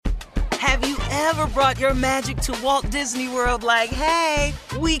Have you ever brought your magic to Walt Disney World like, hey,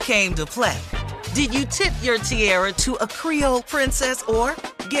 we came to play? Did you tip your tiara to a Creole princess or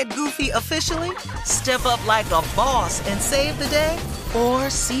get goofy officially? Step up like a boss and save the day? Or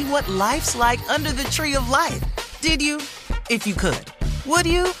see what life's like under the tree of life? Did you? If you could. Would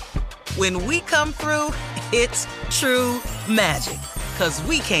you? When we come through, it's true magic. 'Cause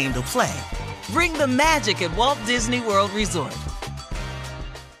we came to play. Bring the magic at Walt Disney World Resort.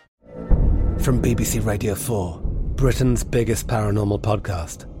 From BBC Radio 4, Britain's biggest paranormal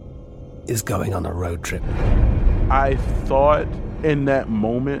podcast is going on a road trip. I thought in that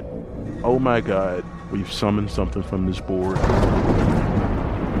moment, oh my God, we've summoned something from this board.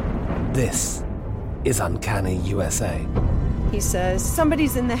 This is Uncanny USA. He says,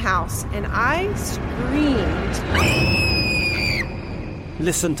 somebody's in the house, and I screamed.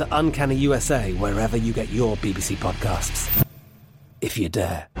 Listen to Uncanny USA wherever you get your BBC podcasts, if you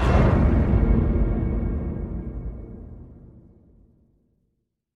dare.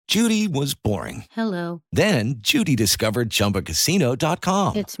 Judy was boring. Hello. Then Judy discovered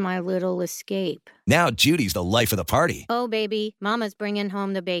ChumbaCasino.com. It's my little escape. Now Judy's the life of the party. Oh, baby, mama's bringing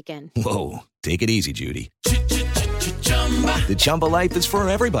home the bacon. Whoa, take it easy, Judy. The Chumba life is for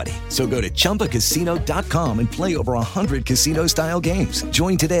everybody. So go to ChumbaCasino.com and play over 100 casino-style games.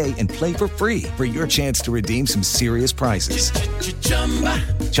 Join today and play for free for your chance to redeem some serious prizes.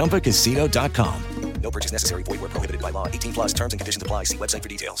 ChumbaCasino.com. No purchase necessary. Void where prohibited by law. 18 plus terms and conditions apply. See website for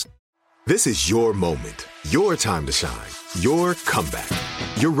details. This is your moment, your time to shine, your comeback.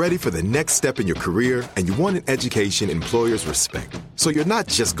 You're ready for the next step in your career, and you want an education employers respect. So you're not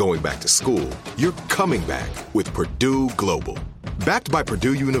just going back to school, you're coming back with Purdue Global. Backed by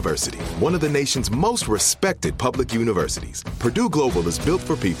Purdue University, one of the nation's most respected public universities, Purdue Global is built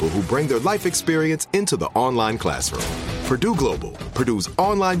for people who bring their life experience into the online classroom. Purdue Global, Purdue's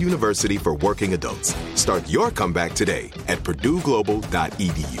online university for working adults. Start your comeback today at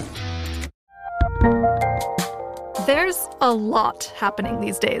purdueglobal.edu. There's a lot happening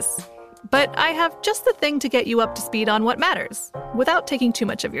these days, but I have just the thing to get you up to speed on what matters without taking too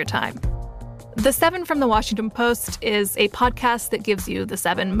much of your time. The 7 from the Washington Post is a podcast that gives you the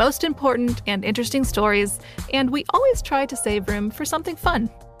 7 most important and interesting stories, and we always try to save room for something fun.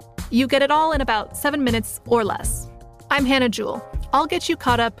 You get it all in about 7 minutes or less. I'm Hannah Jewell. I'll get you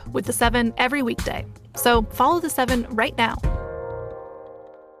caught up with the 7 every weekday. So follow the 7 right now.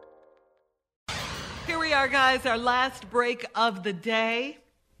 Here we are, guys, our last break of the day.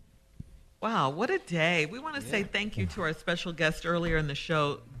 Wow, what a day. We want to say thank you to our special guest earlier in the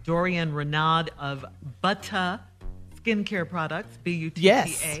show, Dorian Renaud of Butta Skincare Products, B-U-T-T-A,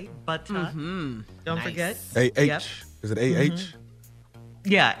 Yes. Butta. Don't forget. A-H. Yep. Is it A-H?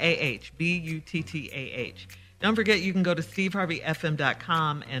 Yeah, A-H, B-U-T-T-A-H. Don't forget, you can go to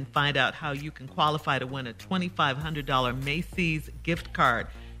steveharveyfm.com and find out how you can qualify to win a $2,500 Macy's gift card.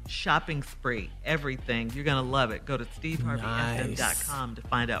 Shopping spree, everything. You're going to love it. Go to steveharveyfm.com to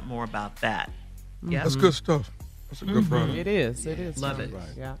find out more about that. Yeah, That's good stuff. That's a good product. It is. It is. Love it. Right.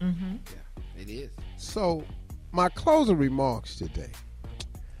 Yeah. It is. So, my closing remarks today.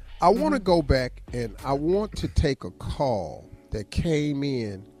 I want to go back and I want to take a call that came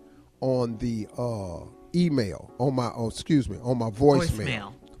in on the email, on my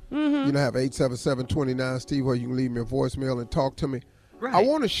voicemail. You know, I have 877-29 Steve, where you can leave me a voicemail and talk to me. Right. I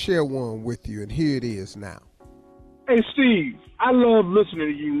want to share one with you, and here it is now. Hey, Steve, I love listening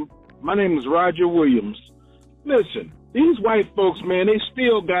to you. My name is Roger Williams. Listen, these white folks, man, they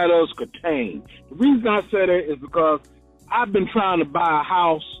still got us contained. The reason I say that is because I've been trying to buy a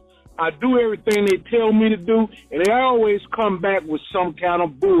house. I do everything they tell me to do, and they always come back with some kind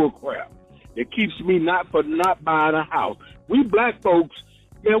of bull crap that keeps me not buying a house. We black folks,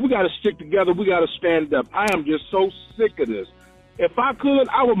 man, we got to stick together. We got to stand up. I am just so sick of this. If I could,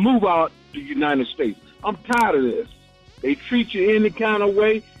 I would move out to the United States. I'm tired of this. They treat you any kind of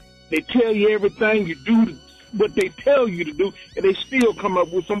way. They tell you everything you do, what they tell you to do, and they still come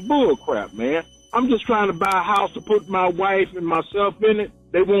up with some bull crap, man. I'm just trying to buy a house to put my wife and myself in it.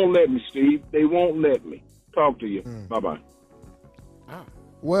 They won't let me, Steve. They won't let me. Talk to you. Bye-bye.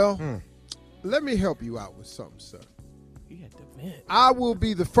 Well, let me help you out with something, sir. I will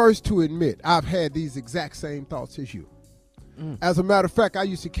be the first to admit I've had these exact same thoughts as you. As a matter of fact, I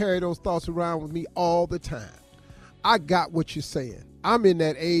used to carry those thoughts around with me all the time. I got what you're saying. I'm in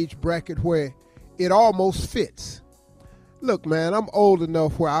that age bracket where it almost fits. Look, man, I'm old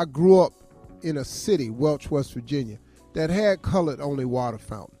enough where I grew up in a city, Welch, West Virginia, that had colored-only water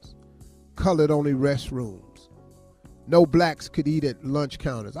fountains, colored-only restrooms. No blacks could eat at lunch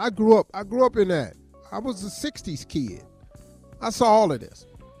counters. I grew up in that. I was a 60s kid. I saw all of this.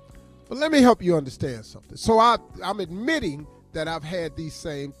 But let me help you understand something. So I'm admitting that I've had these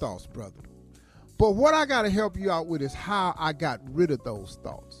same thoughts, brother. But what I got to help you out with is how I got rid of those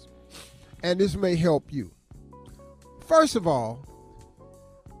thoughts. And this may help you. First of all,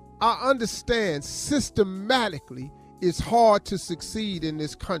 I understand systematically it's hard to succeed in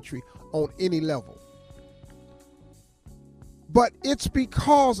this country on any level. But it's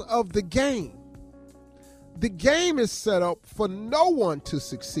because of the game. The game is set up for no one to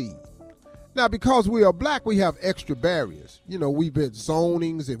succeed. Now, because we are black, we have extra barriers. You know, we've been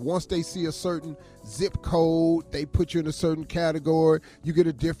zonings, and once they see a certain zip code, they put you in a certain category. You get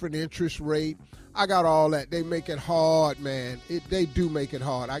a different interest rate. I got all that. They make it hard, man. They do make it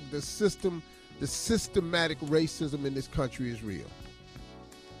hard. The systematic racism in this country is real.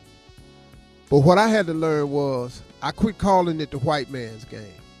 But what I had to learn was I quit calling it the white man's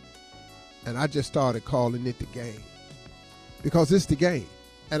game. And I just started calling it the game. Because it's the game.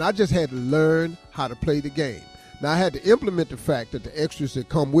 And I just had to learn how to play the game. Now, I had to implement the fact that the extras that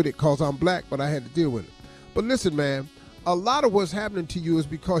come with it because I'm black, but I had to deal with it. But listen, man, a lot of what's happening to you is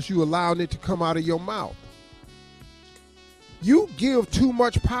because you're allowing it to come out of your mouth. You give too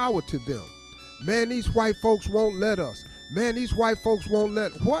much power to them. Man, these white folks won't let us. Man, these white folks won't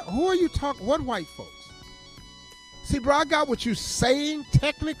let... What? Who are you talking... What white folks? See, bro, I got what you're saying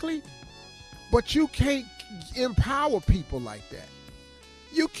technically, but you can't empower people like that.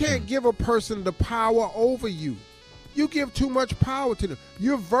 You can't give a person the power over you. You give too much power to them.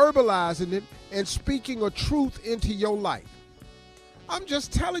 You're verbalizing it and speaking a truth into your life. I'm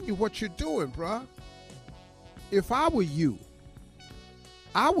just telling you what you're doing, bruh. If I were you,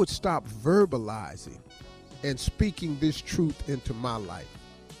 I would stop verbalizing and speaking this truth into my life.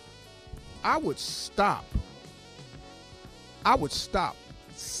 I would stop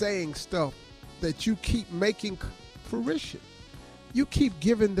saying stuff that you keep making fruition. You keep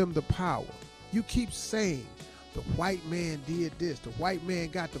giving them the power. You keep saying, the white man did this. The white man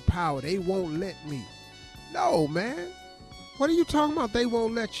got the power. They won't let me. No, man. What are you talking about? They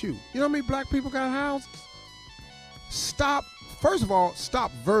won't let you. You know how many black people got houses? Stop. First of all,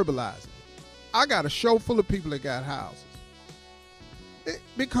 stop verbalizing. I got a show full of people that got houses.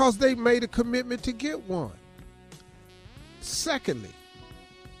 Because they made a commitment to get one. Secondly,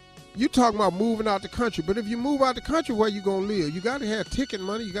 you talking about moving out the country, but if you move out the country, where you gonna live? You gotta have ticket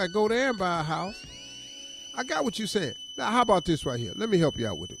money. You gotta go there and buy a house. I got what you're saying. Now, how about this right here? Let me help you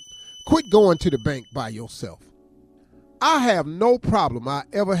out with it. Quit going to the bank by yourself. I have no problem I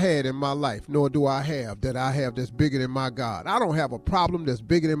ever had in my life, nor do I have that's bigger than my God. I don't have a problem that's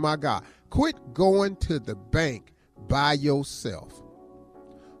bigger than my God. Quit going to the bank by yourself.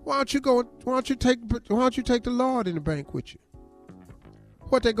 Why don't you take the Lord in the bank with you?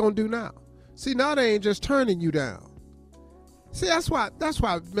 What they gonna do now? See, now they ain't just turning you down. See, that's why,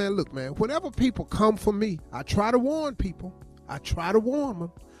 man, look, man, whenever people come for me, I try to warn people. I try to warn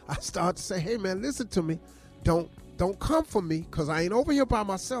them. I start to say, hey, man, listen to me. Don't come for me, because I ain't over here by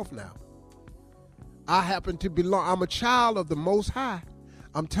myself now. I happen to belong. I'm a child of the Most High.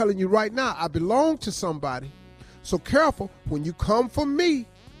 I'm telling you right now, I belong to somebody. So careful, when you come for me,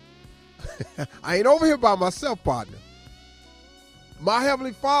 I ain't over here by myself, partner. My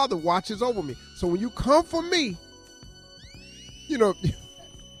Heavenly Father watches over me. So when you come for me, you know,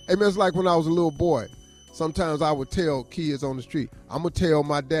 it's like when I was a little boy. Sometimes I would tell kids on the street, I'm going to tell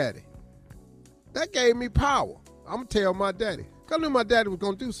my daddy. That gave me power. I'm going to tell my daddy. Because I knew my daddy was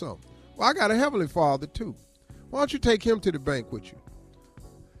going to do something. Well, I got a Heavenly Father too. Why don't you take him to the bank with you?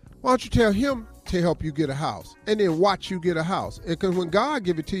 Why don't you tell him to help you get a house and then watch you get a house? Because when God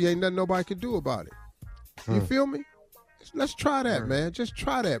give it to you, ain't nothing nobody can do about it. You feel me? Let's try that, man. Just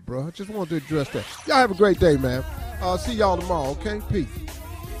try that, bro. I just wanted to address that. Y'all have a great day, man. See y'all tomorrow, okay? Peace.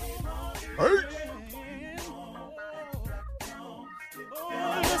 Hey.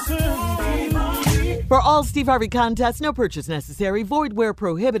 For all Steve Harvey contests, no purchase necessary, void where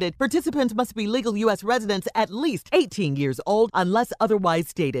prohibited. Participants must be legal U.S. residents at least 18 years old unless otherwise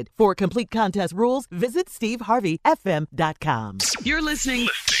stated. For complete contest rules, visit SteveHarveyFM.com. You're listening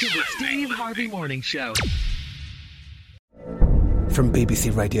to the Steve Harvey Morning Show. From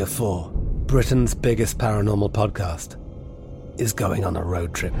BBC Radio 4, Britain's biggest paranormal podcast is going on a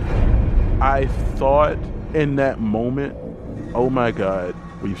road trip. I thought in that moment, oh my God,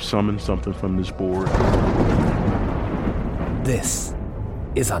 we've summoned something from this board. This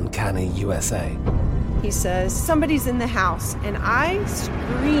is Uncanny USA. He says, somebody's in the house, and I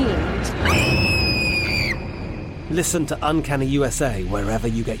screamed. Listen to Uncanny USA wherever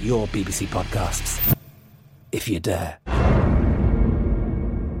you get your BBC podcasts, if you dare.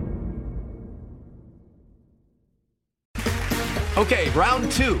 Okay,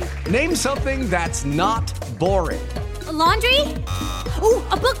 round two. Name something that's not boring. A laundry? Ooh,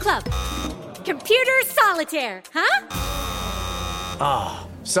 a book club. Computer solitaire, huh? Ah,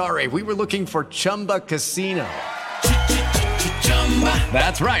 oh, sorry, we were looking for Chumba Casino.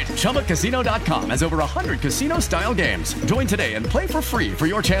 That's right, ChumbaCasino.com has over 100 casino-style games. Join today and play for free for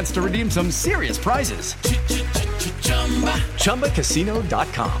your chance to redeem some serious prizes.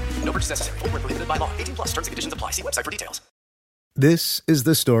 ChumbaCasino.com. No purchase necessary. Void where prohibited by law. 18+ terms and conditions apply. See website for details. This is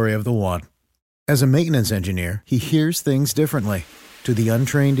the story of the one. As a maintenance engineer, he hears things differently. To the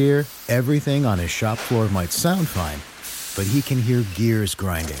untrained ear, everything on his shop floor might sound fine, but he can hear gears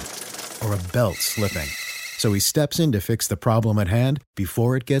grinding or a belt slipping. So he steps in to fix the problem at hand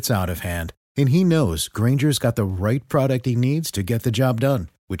before it gets out of hand. And he knows Grainger's got the right product he needs to get the job done,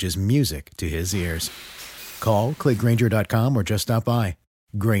 which is music to his ears. Call, click Grainger.com, or just stop by.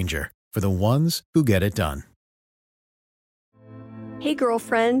 Grainger, for the ones who get it done. Hey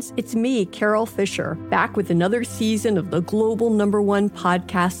girlfriends, it's me, Carol Fisher, back with another season of the global #1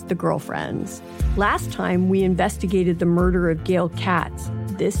 podcast, The Girlfriends. Last time, we investigated the murder of Gail Katz.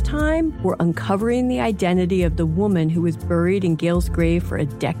 This time, we're uncovering the identity of the woman who was buried in Gail's grave for a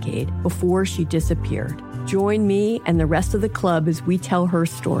decade before she disappeared. Join me and the rest of the club as we tell her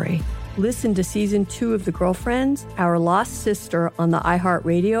story. Listen to Season 2 of The Girlfriends, Our Lost Sister, on the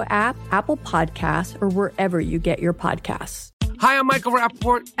iHeartRadio app, Apple Podcasts, or wherever you get your podcasts. Hi, I'm Michael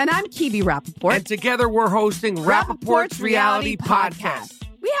Rappaport. And I'm Kibi Rappaport. And together we're hosting Rappaport's Reality Podcast.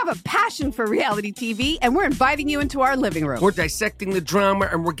 We have a passion for reality TV, and we're inviting you into our living room. We're dissecting the drama,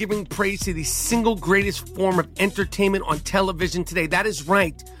 and we're giving praise to the single greatest form of entertainment on television today. That is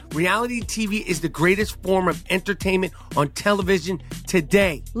right. Reality TV is the greatest form of entertainment on television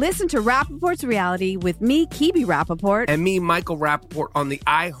today. Listen to Rappaport's Reality with me, Kibi Rappaport. And me, Michael Rappaport, on the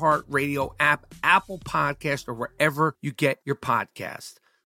iHeartRadio app, Apple Podcast, or wherever you get your podcast.